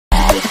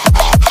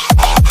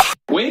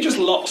We're just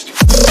lost.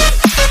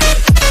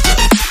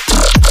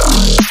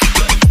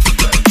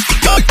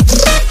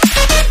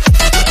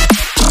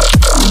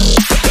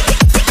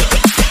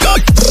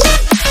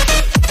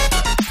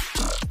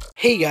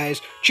 Hey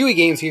guys, Chewy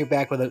Games here,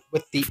 back with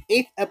the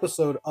 8th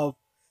episode of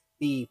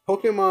the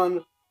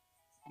Pokemon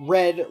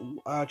Red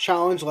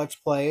Challenge Let's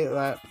Play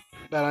that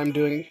I'm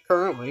doing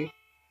currently.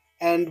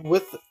 And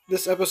with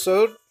this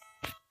episode,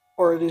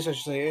 or at least I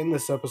should say in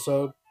this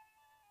episode,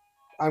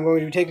 I'm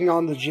going to be taking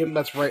on the gym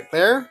that's right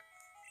there.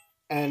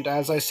 And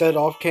as I said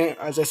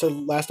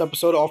last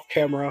episode off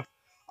camera,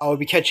 I will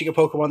be catching a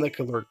Pokemon that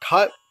can learn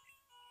Cut,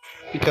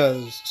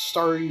 because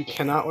Staryu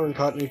cannot learn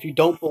Cut. And if you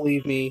don't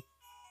believe me,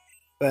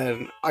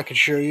 then I can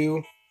show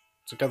you.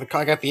 So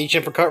I got the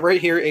HM for Cut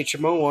right here,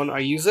 HM01. I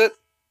use it.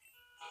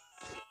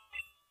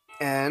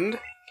 And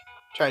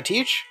try to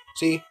teach.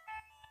 See,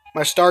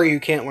 my Staryu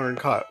can't learn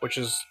Cut, which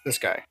is this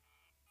guy.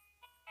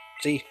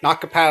 See, not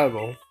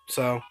compatible.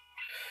 So,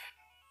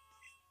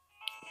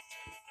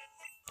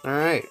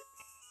 alright.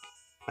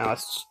 Now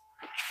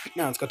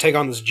let's go take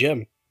on this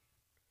gym.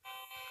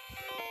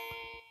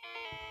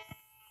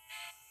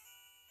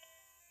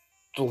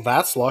 Well,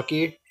 that's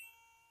lucky.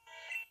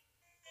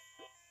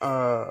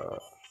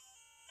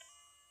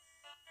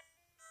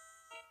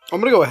 I'm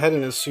gonna go ahead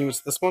and assume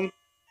it's this one.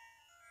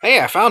 Hey,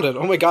 I found it!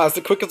 Oh my god, it's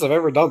the quickest I've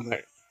ever done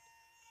that.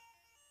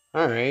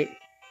 Alright.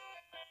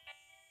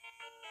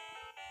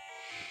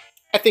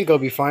 I think I'll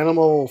be fine. I'm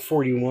level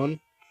 41.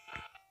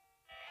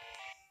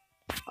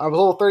 I was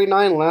level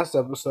 39 last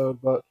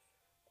episode, but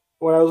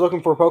when I was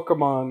looking for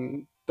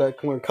Pokemon that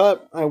can learn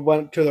Cut, I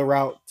went to the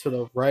route to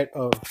the right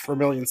of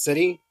Vermilion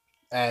City,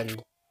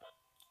 and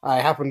I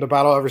happened to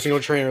battle every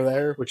single trainer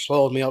there, which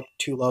leveled me up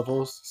 2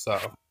 levels, so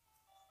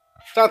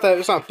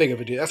it's not big of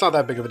a deal. That's not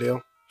that big of a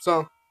deal.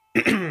 So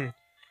I'm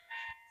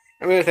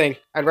gonna think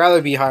I'd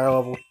rather be higher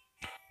level.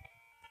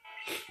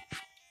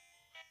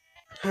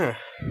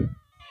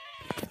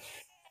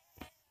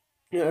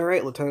 Yeah,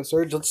 alright,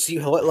 Lt.Surge, let's see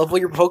what level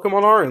your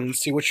Pokemon are and let's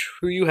see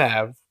who you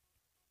have.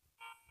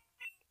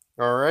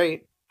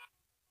 Alright.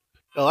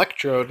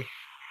 Electrode.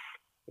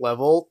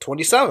 Level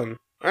 27.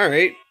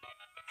 Alright.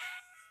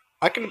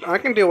 I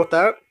can deal with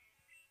that.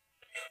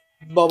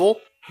 Bubble.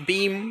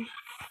 Beam.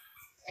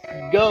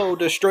 Go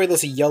destroy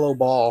this yellow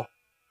ball.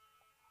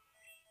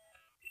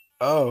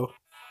 Oh.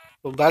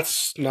 Well,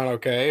 that's not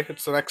okay.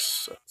 It's the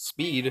next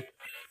speed.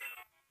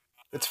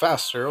 It's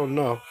faster. Oh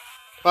no.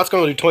 That's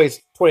going to do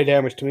 20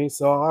 damage to me,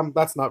 so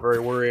that's not very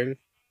worrying.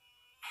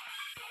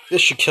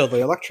 This should kill the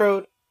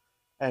Electrode.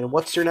 And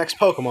what's your next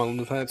Pokemon,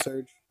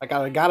 Lt.Surge? I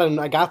got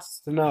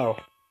to know.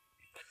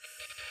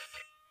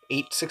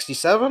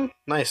 867?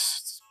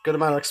 Nice. Good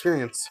amount of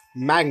experience.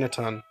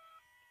 Magneton.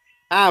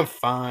 I'm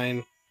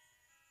fine.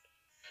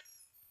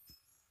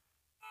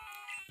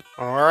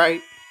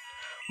 Alright.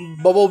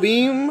 Bubble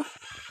Beam.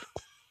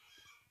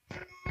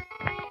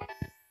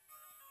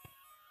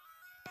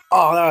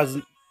 Oh, that was...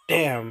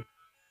 Damn.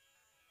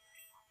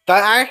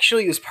 That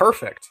actually is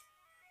perfect.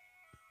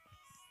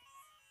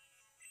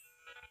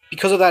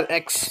 Because of that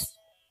X...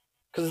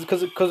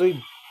 Because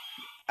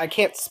I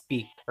can't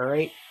speak,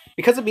 alright?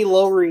 Because of me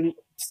lowering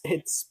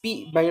its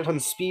speed,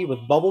 Magneton's speed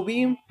with Bubble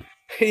Beam,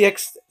 the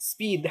X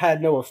speed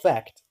had no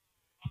effect.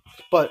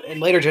 But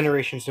in later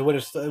generations, it would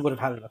have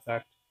had an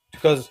effect.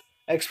 Because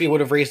XP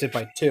would have raised it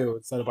by 2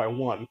 instead of by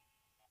 1.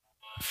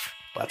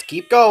 Let's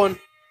keep going.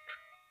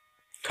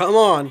 Come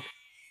on.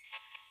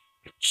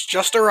 It's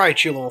just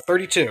alright, you little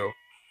 32.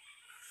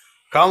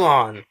 Come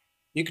on.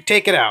 You can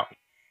take it out.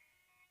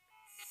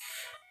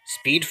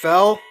 Speed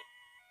fell.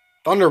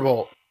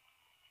 Thunderbolt.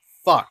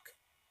 Fuck.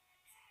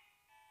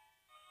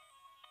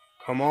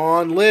 Come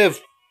on, live!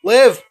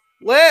 Live!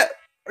 Live!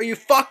 Are you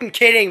fucking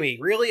kidding me?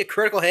 Really? A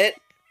critical hit?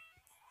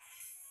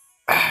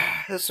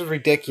 This is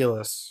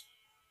ridiculous.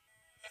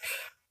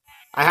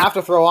 I have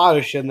to throw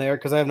Oddish in there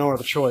because I have no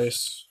other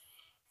choice.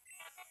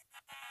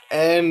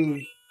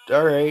 And,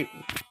 alright.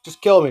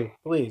 Just kill me,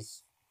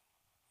 please.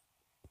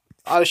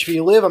 Oddish, if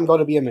you live, I'm going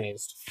to be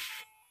amazed.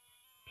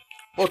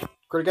 Look,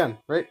 crit again,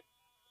 right?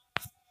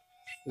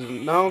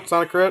 No, it's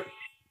not a crit.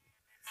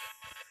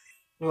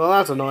 Well,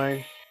 that's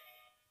annoying.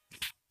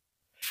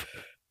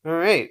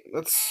 Alright,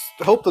 let's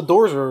hope the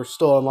doors are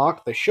still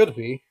unlocked. They should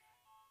be.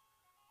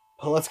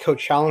 But let's go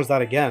challenge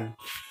that again.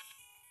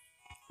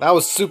 That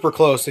was super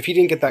close. If he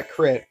didn't get that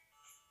crit,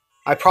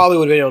 I probably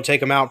would have been able to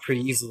take him out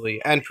pretty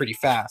easily and pretty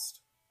fast.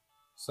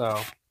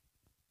 So,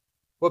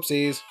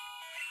 whoopsies.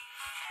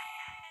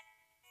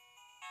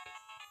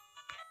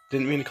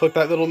 Didn't mean to click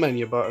that little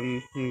menu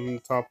button in the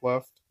top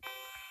left.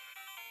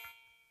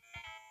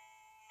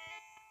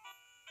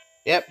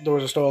 Yep,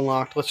 doors are still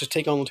unlocked. Let's just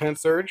take on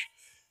Lt.Surge.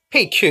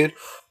 Hey kid,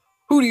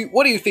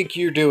 what do you think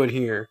you're doing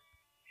here?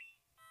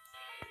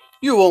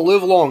 You won't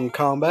live long in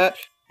combat,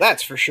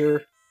 that's for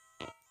sure.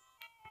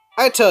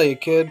 I tell you,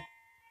 kid,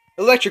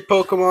 electric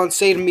Pokemon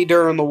saved me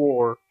during the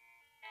war.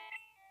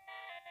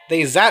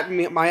 They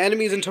zapped my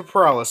enemies into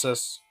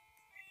paralysis.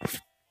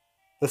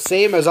 The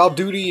same as I'll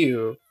do to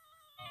you.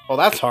 Well,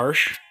 that's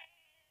harsh.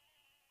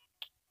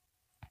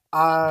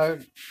 Uh,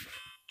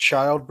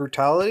 child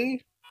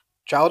brutality?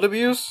 Child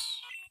abuse?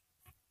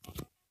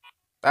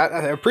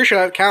 I'm pretty sure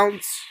that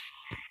counts.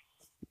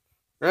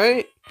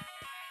 Right?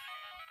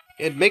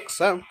 It makes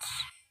sense.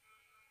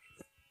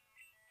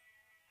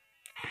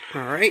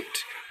 Alright.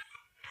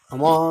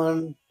 Come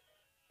on.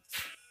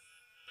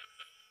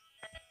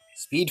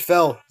 Speed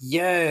fell.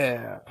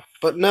 Yeah.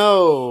 But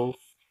no.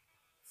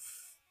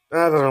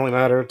 That doesn't really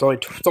matter.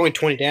 It's only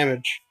 20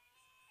 damage.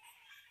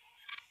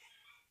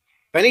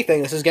 If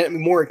anything, this is getting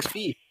me more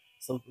XP.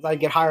 So I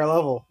get higher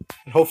level.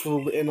 And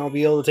hopefully I'll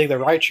be able to take the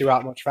Raichu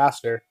out much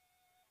faster.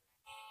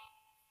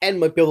 And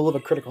might be able to live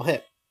a critical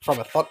hit. From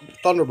a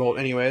Thunderbolt,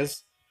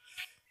 anyways.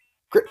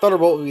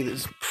 Thunderbolt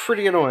is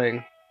pretty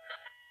annoying.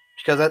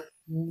 Because at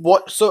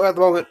the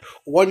moment,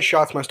 one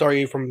shot's my star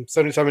from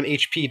 77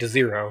 HP to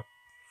 0.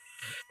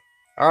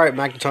 Alright,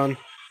 Magneton.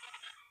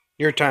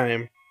 Your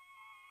time.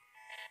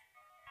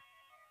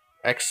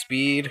 X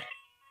speed.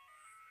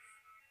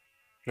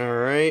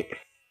 Alright.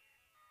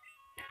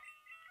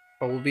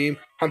 Bubble Beam.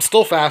 I'm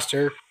still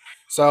faster,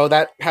 so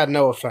that had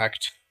no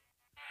effect.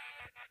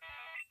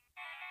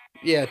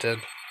 Yeah, it did.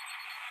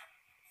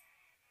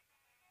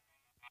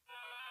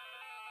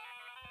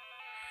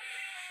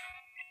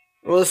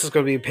 Well, this is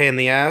going to be a pain in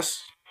the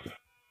ass.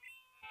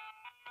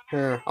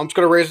 Here, I'm just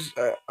going to raise...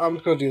 I'm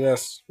just going to do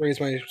this. Raise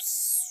my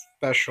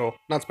special.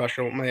 Not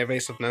special, my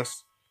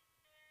evasiveness.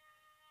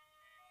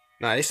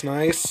 Nice,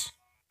 nice.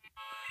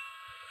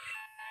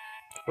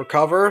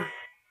 Recover.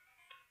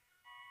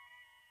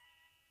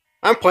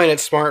 I'm playing it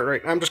smart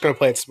right. I'm just going to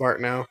play it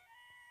smart now.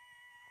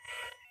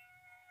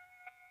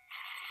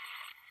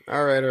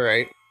 Alright,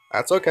 alright.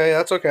 That's okay,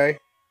 that's okay.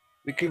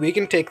 We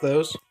can take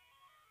those.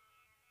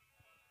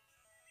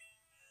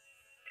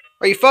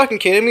 Are you fucking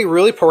kidding me?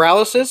 Really?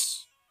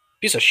 Paralysis?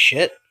 Piece of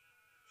shit.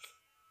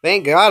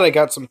 Thank God I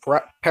got some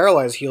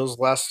paralyzed heals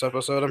last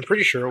episode. I'm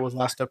pretty sure it was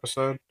last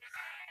episode.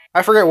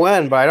 I forget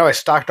when, but I know I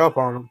stocked up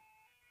on them.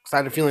 Because I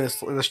had a feeling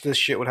this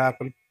shit would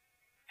happen.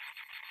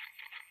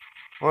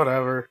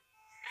 Whatever.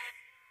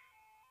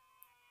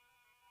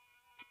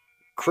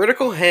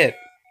 Critical hit.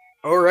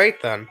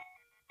 Alright then.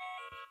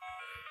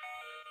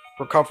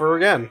 Recover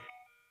again.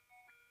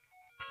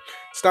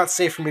 It's not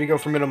safe for me to go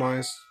for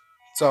minimize.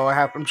 So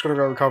I'm just gonna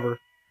go recover.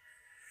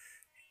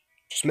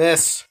 Just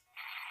miss.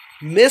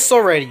 Miss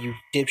already, you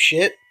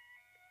dipshit.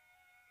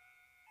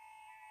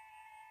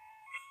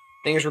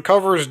 Thing is,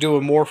 recover is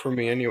doing more for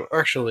me anyway.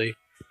 Actually,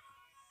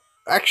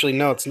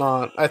 no, it's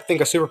not. I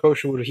think a super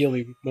potion would heal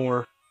me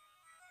more.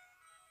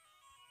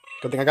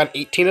 Good thing I got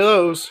 18 of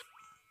those.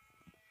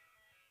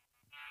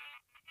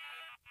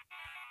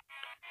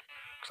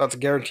 So that's a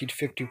guaranteed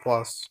 50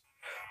 plus.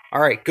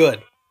 Alright,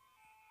 good.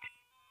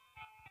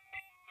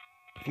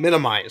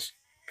 Minimize.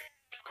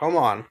 Come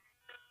on.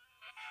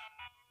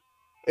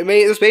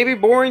 This may be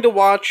boring to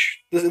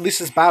watch, at least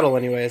this battle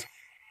anyways,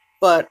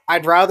 but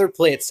I'd rather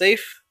play it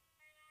safe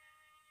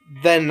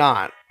than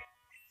not.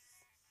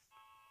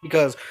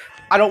 Because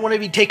I don't want to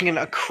be taking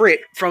a crit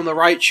from the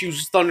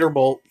Raichu's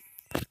Thunderbolt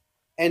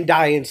and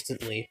die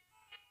instantly.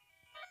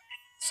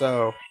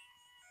 So,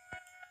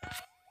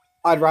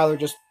 I'd rather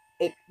just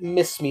it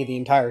miss me the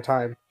entire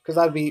time. Because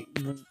that'd be,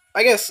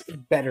 I guess,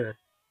 better.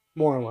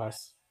 More or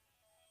less.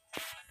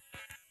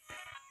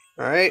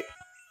 Alright.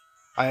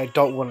 I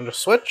don't want to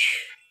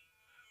switch.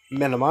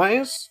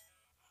 Minimize.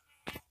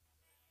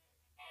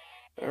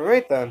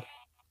 Alright then.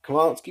 Come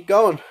on, let's keep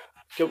going.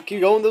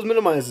 Keep going with those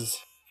minimizes.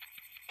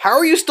 How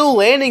are you still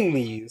landing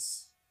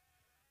these?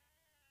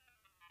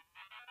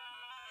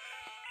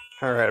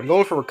 Alright, I'm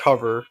going for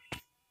recover.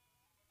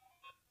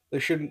 They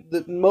should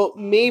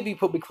maybe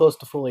put me close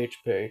to full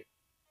HP.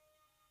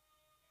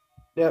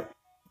 Yep.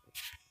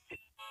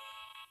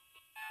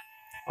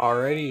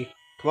 Alrighty.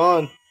 Come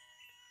on.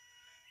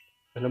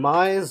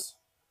 Minimize.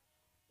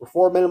 We're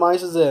 4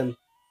 minimizes in.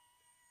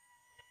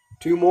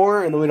 2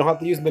 more, and then we don't have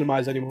to use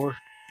minimize anymore.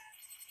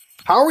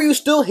 How are you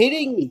still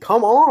hitting me?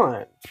 Come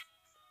on.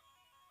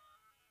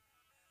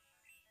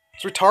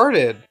 It's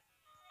retarded.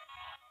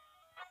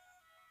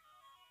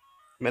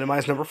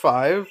 Minimize number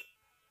 5.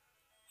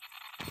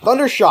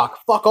 Thundershock.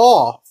 Fuck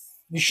off.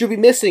 You should be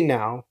missing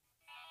now.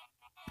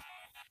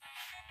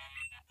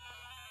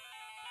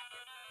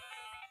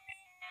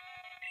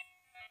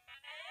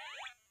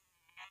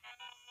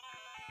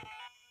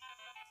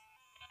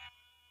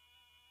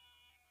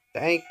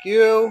 Thank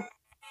you.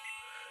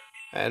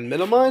 And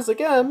minimize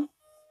again.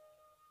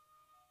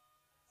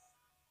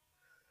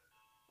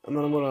 And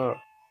then I'm gonna...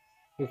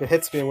 If it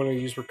hits me, I'm gonna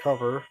use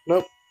recover.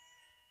 Nope.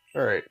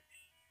 Alright.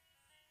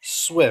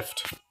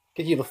 Swift.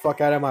 Get you the fuck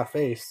out of my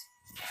face.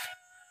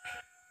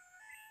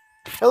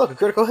 Hey look, a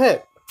critical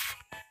hit.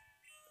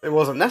 It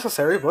wasn't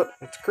necessary, but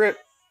it's a crit.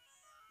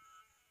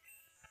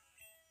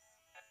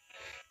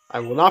 I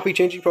will not be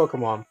changing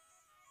Pokemon.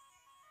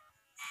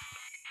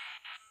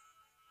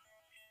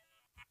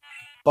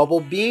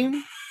 Bubble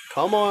Beam?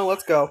 Come on,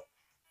 let's go.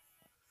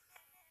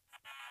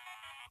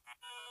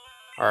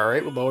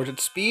 Alright, we lowered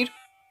its speed.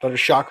 Thunder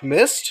Shock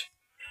missed.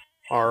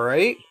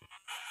 Alright.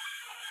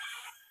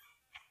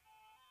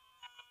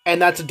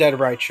 And that's a dead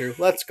Raichu.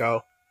 Let's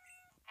go.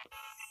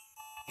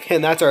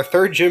 And that's our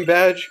third gym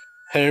badge,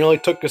 and it only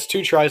took us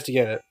 2 tries to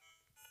get it.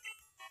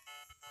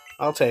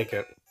 I'll take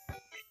it.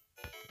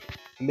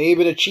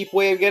 Maybe the cheap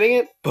way of getting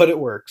it, but it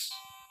works.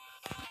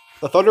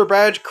 The Thunder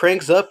Badge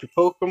cranks up your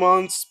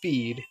Pokemon's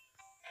speed.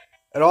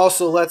 It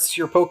also lets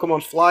your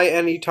Pokemon fly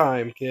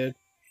anytime, kid.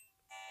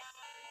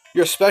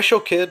 You're special,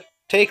 kid.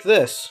 Take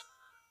this.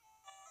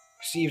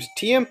 Receives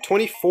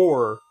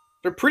TM24.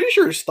 They're pretty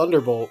sure it's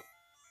Thunderbolt.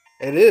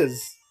 It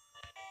is.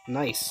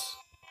 Nice.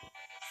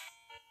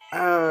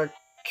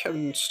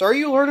 Can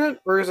Staryu learn it?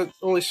 Or is it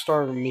only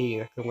Me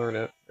that can learn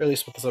it? Or at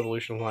least with this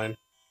evolution line.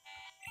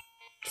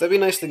 Because that'd be a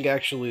nice thing to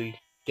actually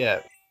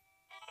get.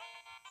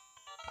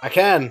 I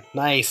can!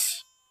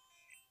 Nice.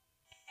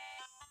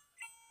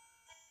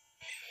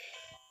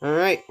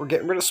 Alright, we're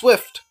getting rid of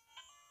Swift.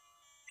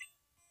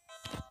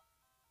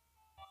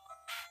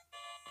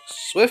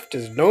 Swift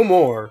is no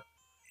more.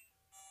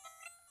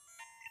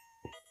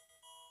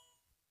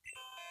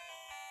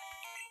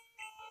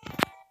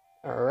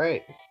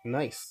 Alright,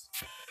 nice.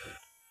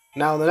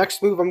 Now the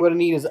next move I'm going to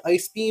need is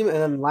Ice Beam, and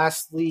then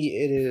lastly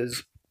it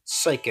is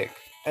Psychic.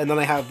 And then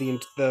I have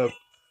the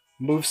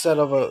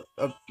moveset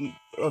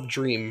of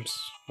Dreams,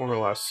 more or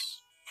less.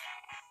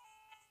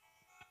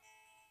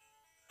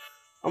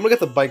 I'm going to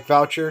get the bike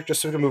voucher,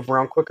 just so we can move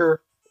around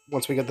quicker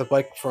once we get the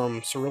bike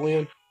from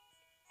Cerulean.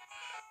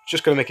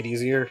 Just going to make it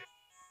easier.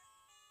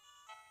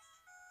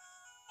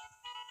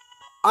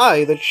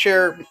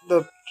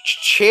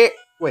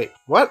 Wait,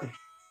 what?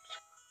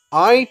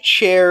 I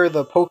chair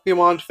the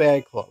Pokemon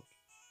Fan Club.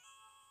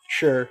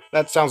 Sure,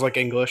 that sounds like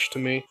English to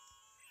me.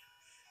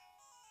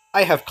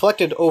 I have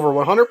collected over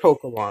 100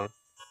 Pokemon.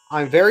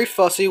 I'm very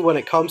fussy when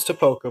it comes to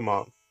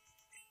Pokemon.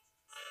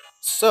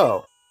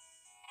 So,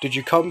 did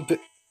you come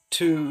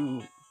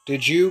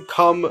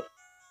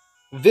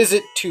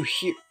visit to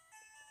here?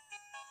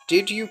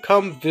 Did you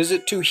come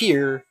visit to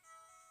here?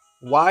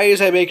 Why does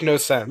that make no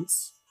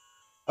sense?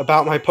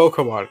 About my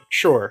Pokemon,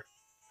 sure.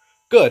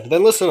 Good,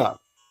 then listen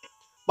up.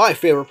 My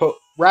favorite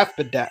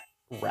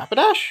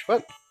Rapidash?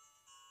 What?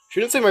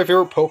 Shouldn't say my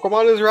favorite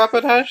Pokemon is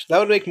Rapidash? That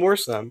would make more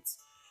sense.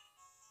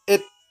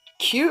 It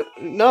cute?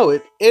 No,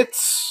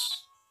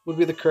 it's would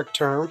be the correct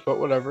term, but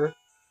whatever.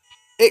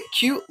 It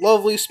cute,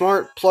 lovely,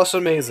 smart, plus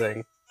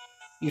amazing.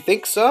 You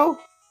think so?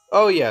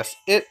 Oh yes,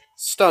 it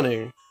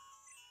stunning.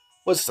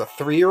 Was this a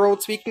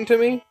 3-year-old speaking to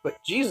me? But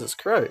Jesus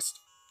Christ.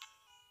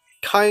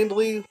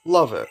 Kindly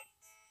love it.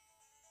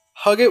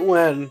 Hug it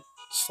when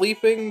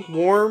sleeping,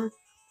 warm,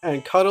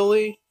 and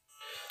cuddly.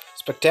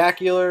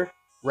 Spectacular,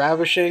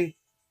 ravishing.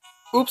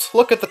 Oops,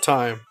 look at the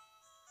time.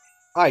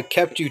 I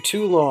kept you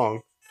too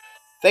long.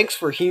 Thanks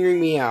for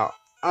hearing me out.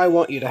 I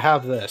want you to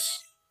have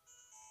this.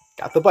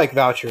 Got the bike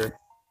voucher.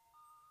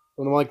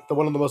 One of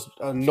the most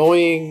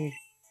annoying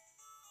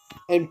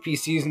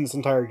NPCs in this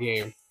entire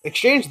game.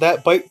 Exchange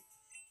that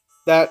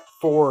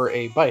for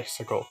a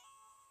bicycle.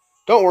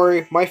 Don't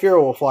worry, my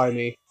Fearow will fly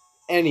me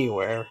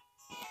anywhere.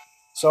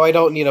 So I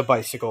don't need a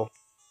bicycle.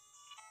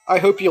 I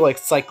hope you like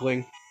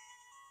cycling.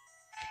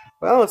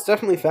 Well, it's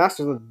definitely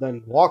faster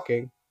than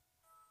walking.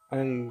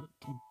 And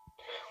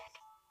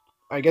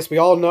I guess we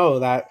all know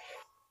that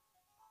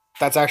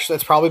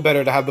it's probably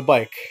better to have the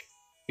bike.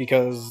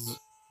 Because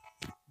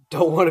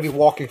don't want to be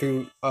walking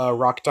through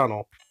Rock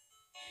Tunnel.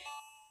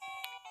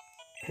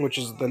 Which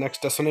is the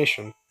next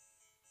destination.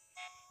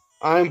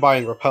 I'm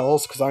buying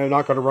repels because I am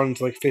not going to run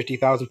into like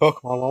 50,000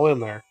 Pokemon all in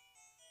there.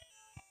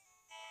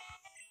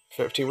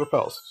 15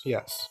 repels,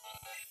 yes.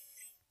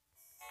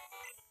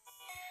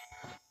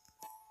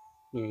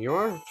 Here you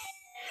are.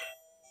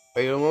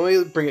 Wait, let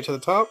me bring it to the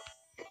top.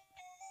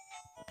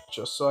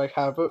 Just so I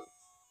have it.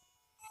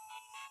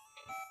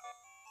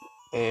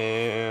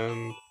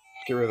 And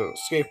get rid of the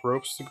escape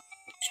ropes to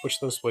switch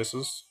those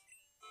places.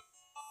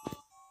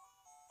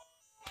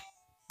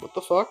 What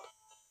the fuck?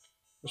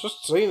 It's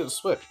just saying it to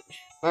switch.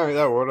 Alright,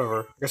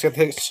 whatever. I guess you have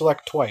to hit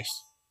select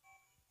twice.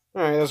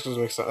 Alright, that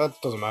doesn't make sense.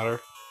 That doesn't matter.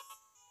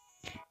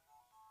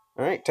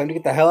 Alright, time to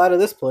get the hell out of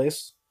this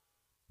place.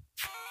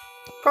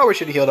 Probably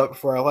should have healed up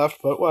before I left,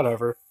 but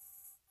whatever.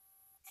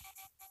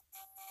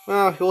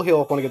 Well, he'll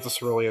heal up when I get to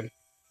Cerulean.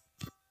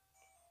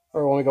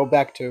 Or when we go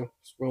back to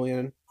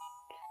Cerulean.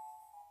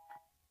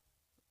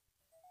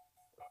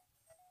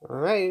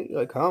 Alright,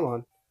 come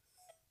on.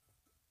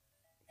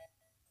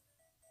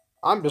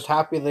 I'm just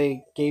happy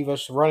they gave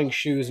us running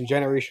shoes in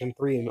Generation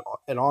 3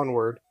 and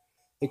onward.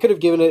 They could have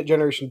given it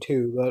Generation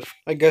 2, but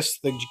I guess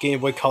the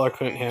Game Boy Color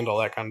couldn't handle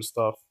that kind of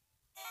stuff.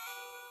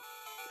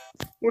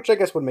 Which I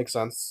guess would make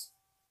sense.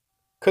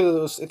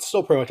 Because it's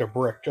still pretty much a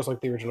brick, just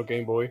like the original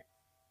Game Boy.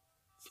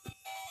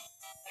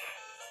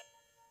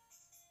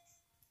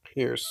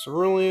 Here's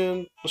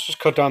Cerulean. Let's just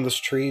cut down this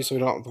tree so we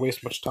don't have to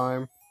waste much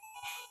time.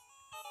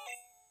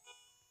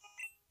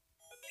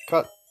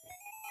 Cut.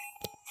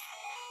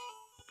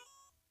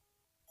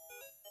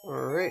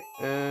 Alright,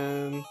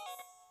 and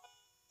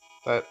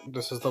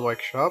this is the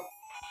bike shop.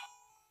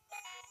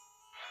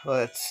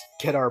 Let's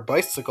get our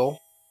bicycle.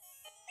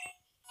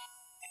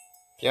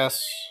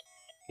 Yes.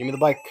 Give me the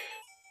bike.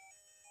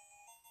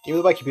 Give me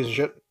the bike, you piece of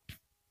shit.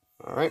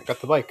 Alright, got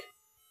the bike.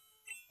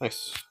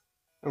 Nice.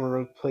 And we're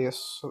gonna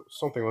replace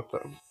something with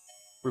them.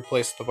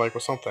 Replace the bike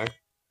with something.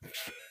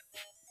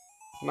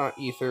 Not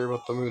ether,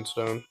 but the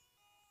moonstone.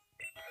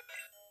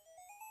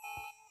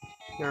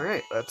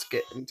 Alright, let's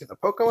get into the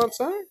Pokemon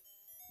Center.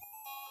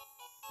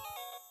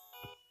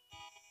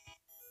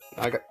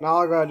 Now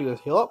all I gotta do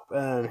is heal up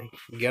and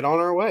get on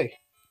our way.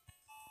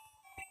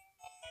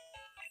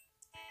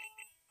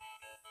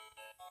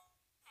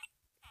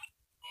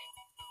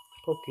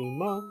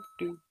 Pokemon,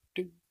 do.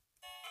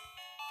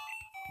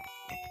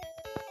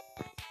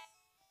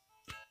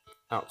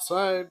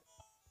 Outside.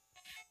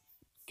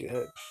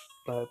 Good.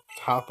 Let's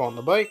hop on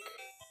the bike.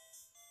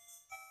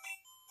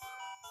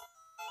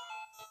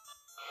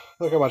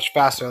 Look how much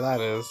faster that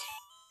is.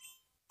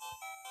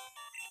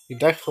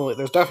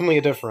 There's definitely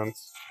a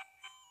difference.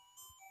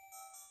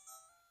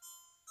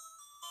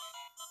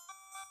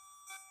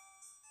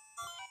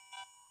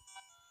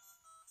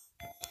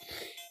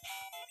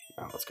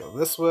 Now let's go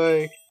this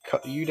way.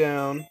 Cut you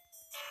down.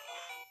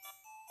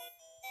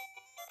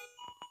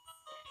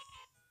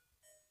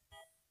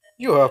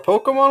 You have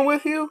Pokemon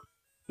with you?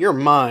 You're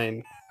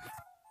mine.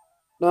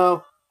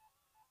 No.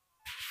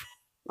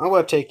 I'm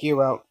gonna take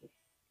you out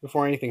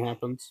before anything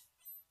happens.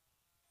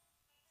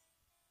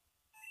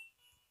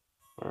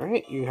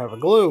 Alright, you have a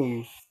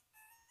Gloom.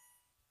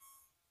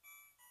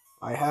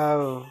 I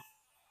have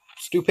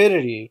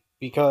Stupidity,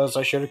 because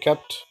I should have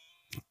kept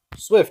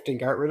Swift and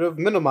got rid of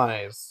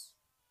Minimize.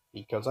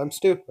 Because I'm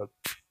stupid.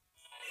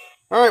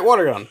 Alright,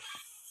 Water Gun.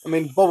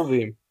 Bubble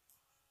Beam.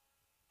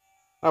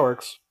 That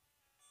works.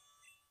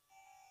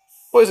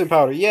 Poison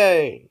Powder,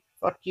 yay!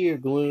 Fuck you,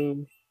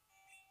 Gloom.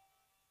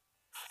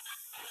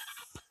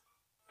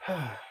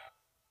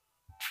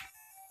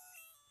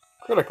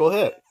 Critical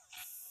hit.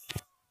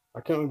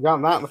 I couldn't have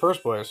gotten that in the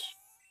first place.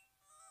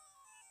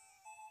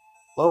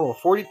 Level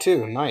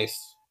 42,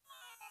 nice.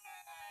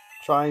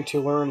 Trying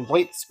to learn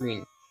Light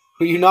Screen.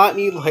 We do not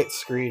need Light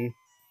Screen.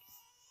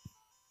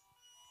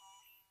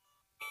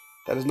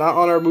 That is not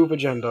on our move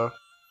agenda.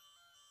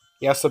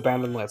 Yes,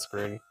 abandon Light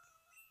Screen.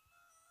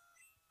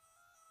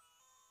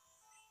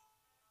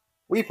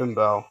 Weeping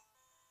Bell.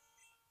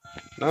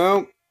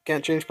 No,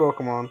 can't change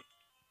Pokemon.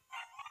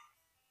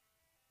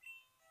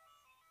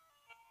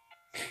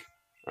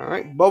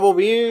 Alright, Bubble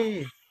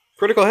Beam.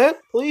 Critical hit,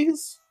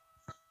 please?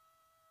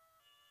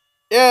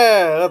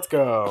 Yeah, let's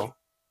go.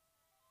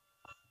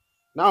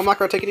 Now I'm not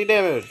going to take any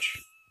damage.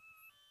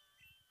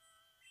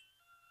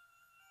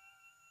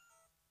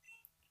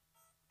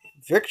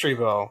 Victory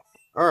Bell.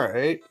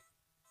 Alright.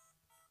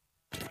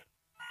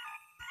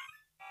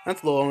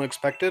 That's a little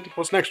unexpected.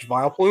 What's next,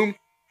 Vileplume?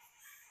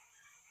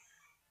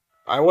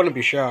 I wouldn't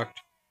be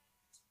shocked.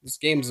 This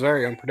game's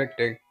very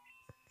unpredicting.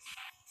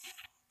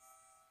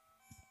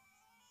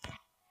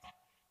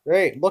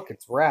 Great, look,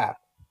 it's Wrap.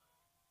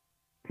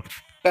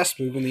 Best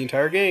move in the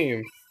entire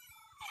game.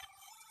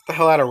 Get the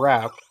hell out of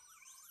Wrap.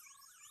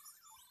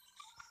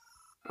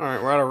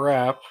 Alright, we're out of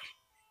Wrap.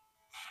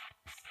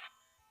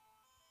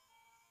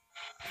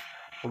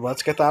 Well,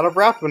 let's get out of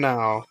Wrap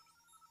now.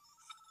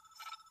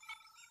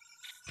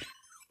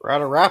 We're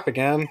out of Wrap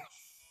again.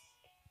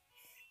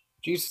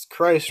 Jesus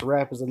Christ,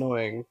 Wrap is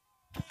annoying.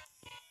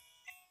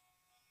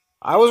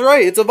 I was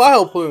right, it's a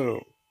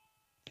Vileplume.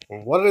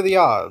 Well, what are the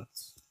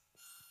odds?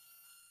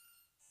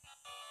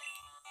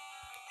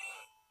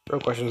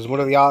 Real question is, what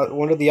are the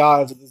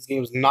odds that this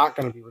game is not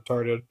going to be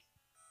retarded?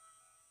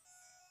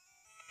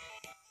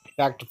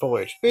 Back to full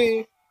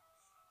HP.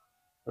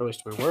 Or at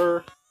least we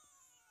were.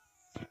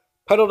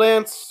 Pedal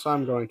Dance,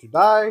 I'm going to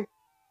die.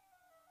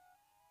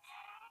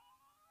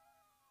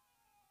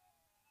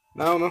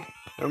 No,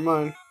 never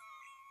mind.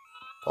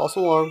 False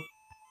alarm.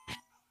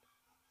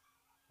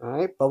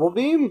 Alright, Bubble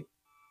Beam.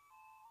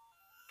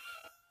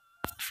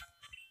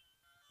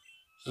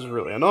 This is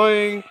really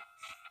annoying.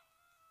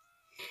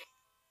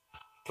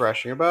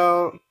 Thrashing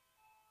about.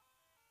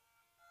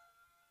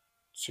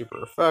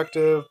 Super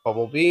effective.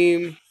 Bubble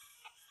Beam.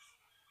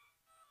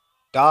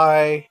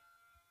 Die.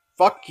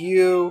 Fuck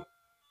you.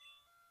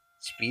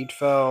 Speed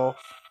fell.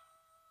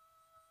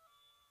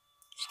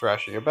 Just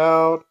thrashing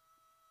about.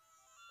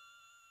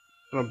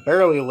 I'm gonna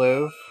barely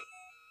live.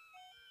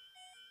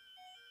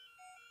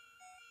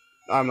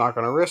 I'm not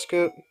gonna risk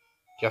it.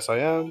 Yes, I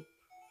am.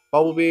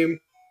 Bubble Beam.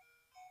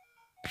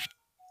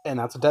 And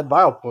that's a dead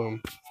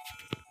Vileplume.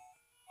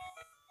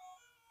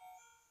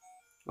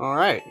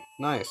 Alright,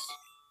 nice.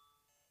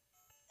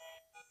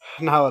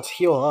 Now let's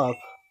heal up.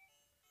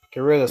 Get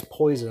rid of this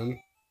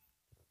poison.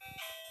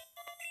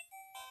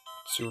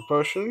 Super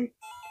Potion.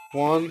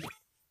 1.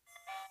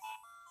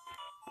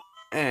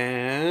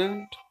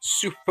 And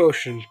Super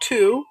Potion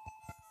 2.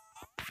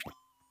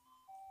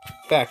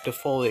 Back to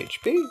full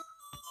HP.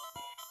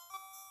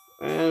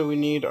 And we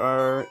need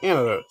our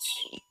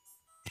antidotes.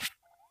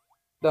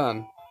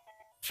 Done.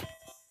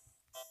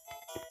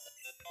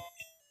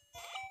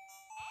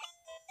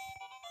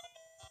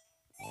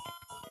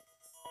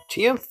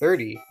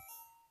 TM30.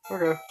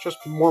 Okay, just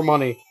more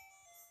money.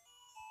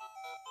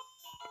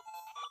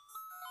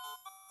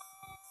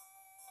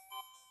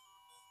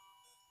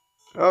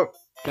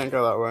 Can't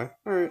go that way.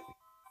 Alright.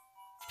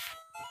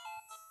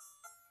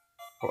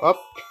 Go up.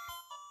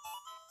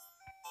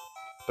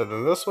 But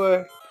then this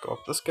way. Go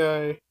up this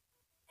guy.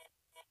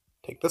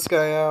 Take this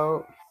guy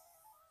out.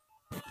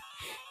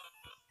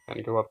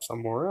 And go up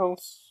somewhere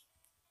else.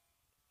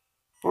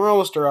 We're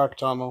almost to Rock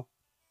Tunnel.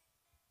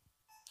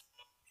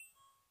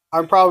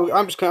 I'm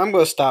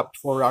gonna stop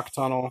before Rock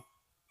Tunnel.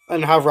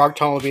 And have Rock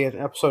Tunnel be an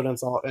episode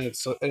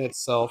in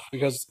itself.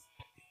 Because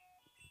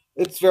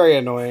it's very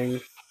annoying.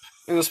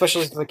 And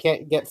especially since I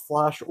can't get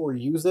Flash or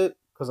use it.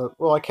 Because,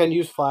 well, I can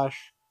use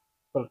Flash.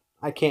 But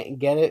I can't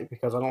get it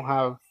because I don't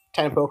have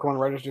 10 Pokemon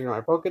registered in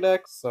my Pokedex.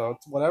 So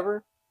it's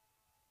whatever.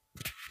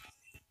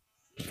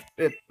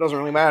 It doesn't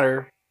really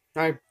matter.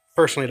 I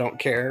personally don't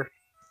care.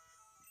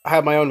 I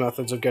have my own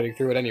methods of getting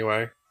through it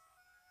anyway.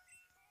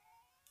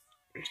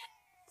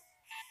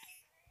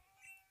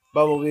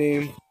 Bubble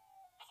Beam.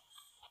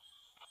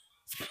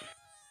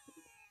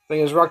 Thing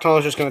is, Rock Tunnel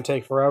is just going to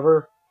take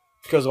forever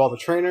because of all the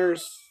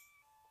trainers,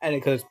 and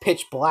because it's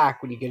pitch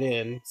black when you get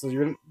in. So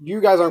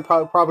you guys aren't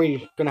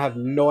probably going to have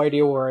no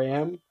idea where I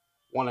am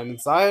when I'm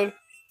inside,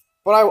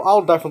 but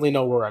I'll definitely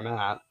know where I'm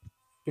at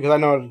because I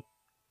know.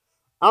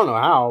 I don't know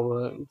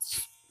how,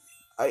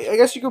 but I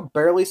guess you could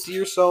barely see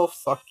yourself.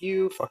 Fuck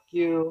you. Fuck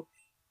you.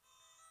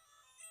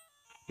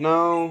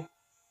 No.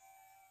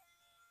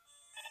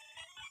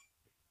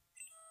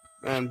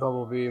 And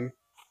Bubble Beam.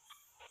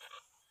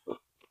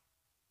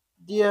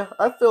 Yeah,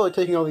 I feel like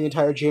taking over the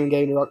entire gym and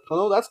getting to Rock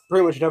Tunnel. That's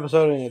pretty much an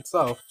episode in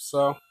itself,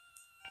 so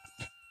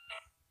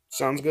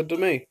sounds good to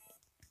me.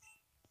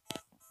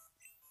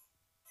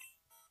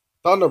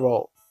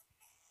 Thunderbolt.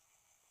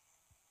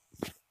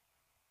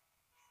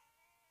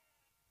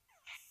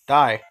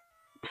 Die.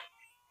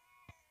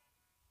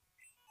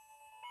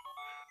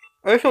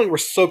 I have a feeling we're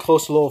so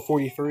close to level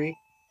 43.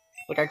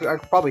 Like, I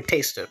could probably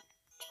taste it.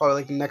 It's probably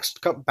like the next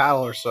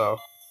battle or so.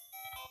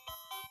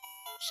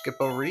 Skip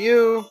over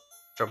you.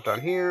 Jump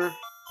down here.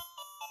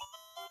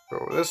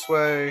 Go this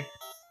way.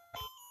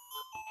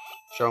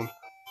 Jump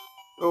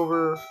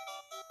over.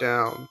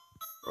 Down.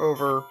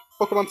 Over.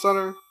 Pokemon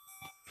Center.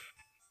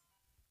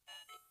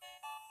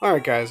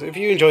 Alright, guys. If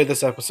you enjoyed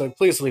this episode,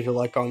 please leave a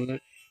like on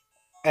it.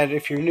 And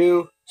if you're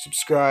new,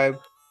 subscribe.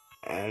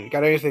 And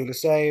got anything to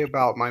say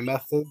about my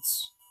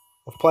methods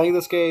of playing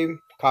this game,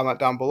 comment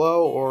down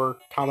below or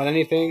comment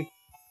anything.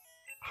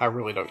 I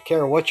really don't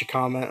care what you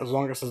comment as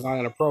long as it's not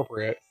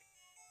inappropriate.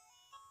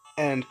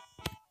 And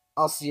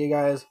I'll see you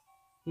guys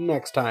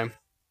next time.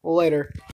 Later.